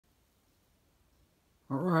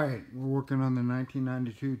Alright, we're working on the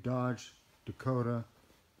 1992 Dodge Dakota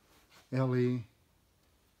LE.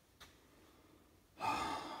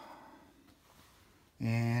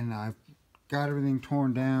 And I've got everything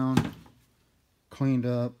torn down, cleaned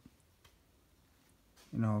up,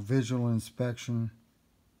 visual inspection.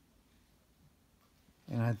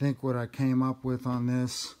 And I think what I came up with on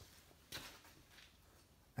this,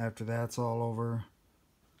 after that's all over,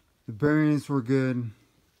 the bearings were good,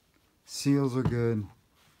 seals are good,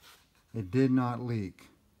 it did not leak.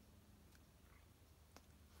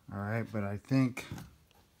 Alright, but I think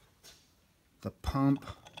the pump,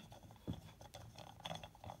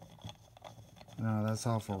 no, that's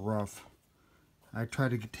awful rough. I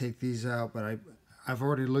tried to take these out, but I've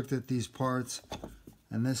already looked at these parts,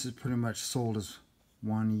 and this is pretty much sold as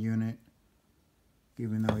one unit,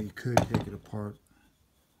 even though you could take it apart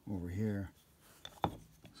over here.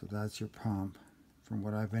 So that's your pump, from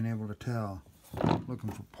what I've been able to tell,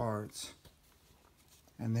 looking for parts.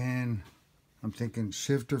 And then I'm thinking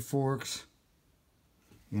shifter forks.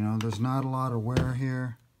 There's not a lot of wear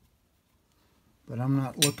here, but I'm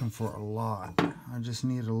not looking for a lot. I just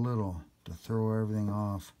need a little to throw everything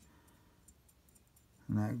off.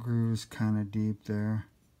 And that groove's kind of deep there.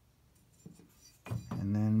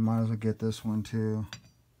 And then might as well get this one too.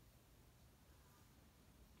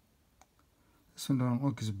 This one don't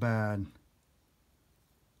look as bad.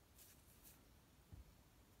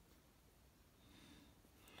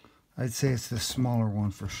 I'd say it's the smaller one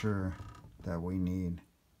for sure that we need.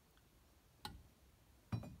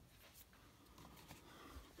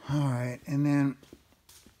 Alright, and then,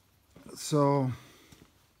 so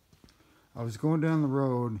I was going down the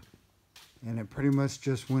road and it pretty much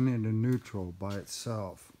just went into neutral by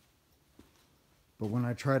itself. But when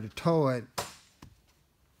I tried to tow it,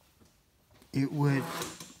 it would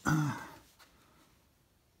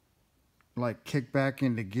like kick back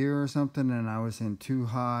into gear or something, and I was in too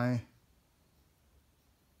high.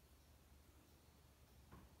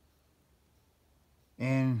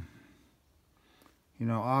 And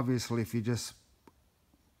obviously if you just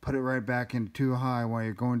put it right back into too high while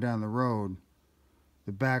you're going down the road,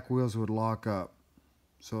 the back wheels would lock up.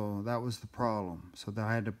 So that was the problem. So that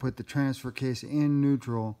I had to put the transfer case in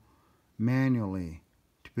neutral manually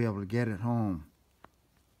to be able to get it home.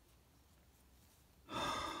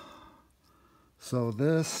 So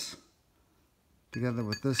this, together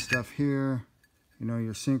with this stuff here,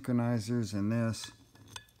 your synchronizers and this.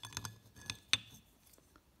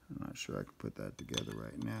 I'm not sure I can put that together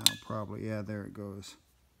right now. Probably, yeah, there it goes.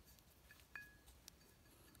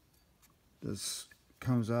 This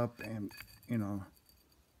comes up and,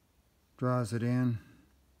 draws it in.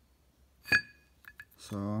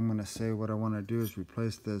 So I'm going to say what I want to do is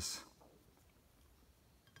replace this.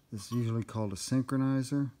 This is usually called a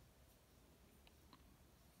synchronizer.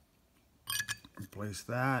 Replace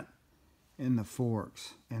that in the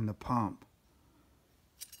forks and the pump.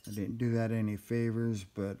 I didn't do that any favors,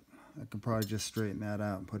 but I could probably just straighten that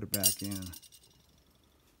out and put it back in.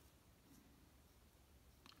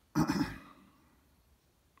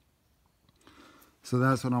 So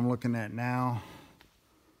that's what I'm looking at now.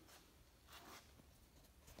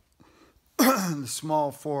 The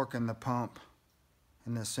small fork and the pump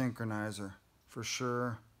and the synchronizer for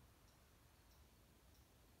sure.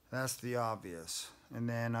 That's the obvious. And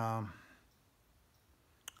then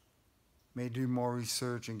may do more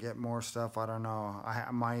research and get more stuff. I don't know.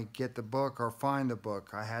 I might get the book or find the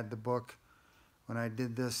book. I had the book when I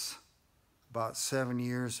did this about 7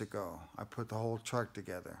 years ago. I put the whole truck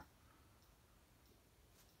together.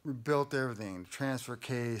 Rebuilt everything. The transfer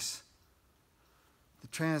case, the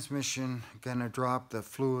transmission, gonna drop the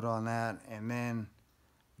fluid on that, and then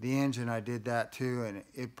the engine, I did that too, and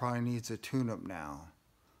it probably needs a tune-up now,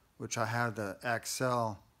 which I have the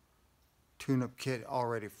XL tune-up kit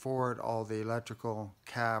already for it, all the electrical,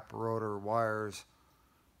 cap, rotor, wires,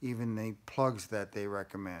 even the plugs that they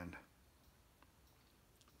recommend,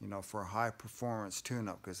 for a high performance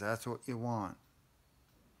tune-up, because that's what you want.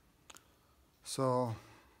 So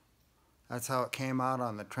that's how it came out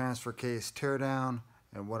on the transfer case teardown,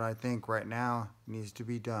 and what I think right now needs to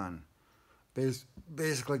be done.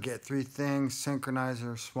 Basically get 3 things: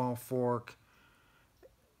 synchronizer, small fork,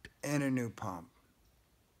 and a new pump.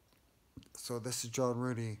 So this is John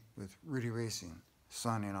Rudy with Rudy Racing,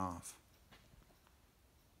 signing off.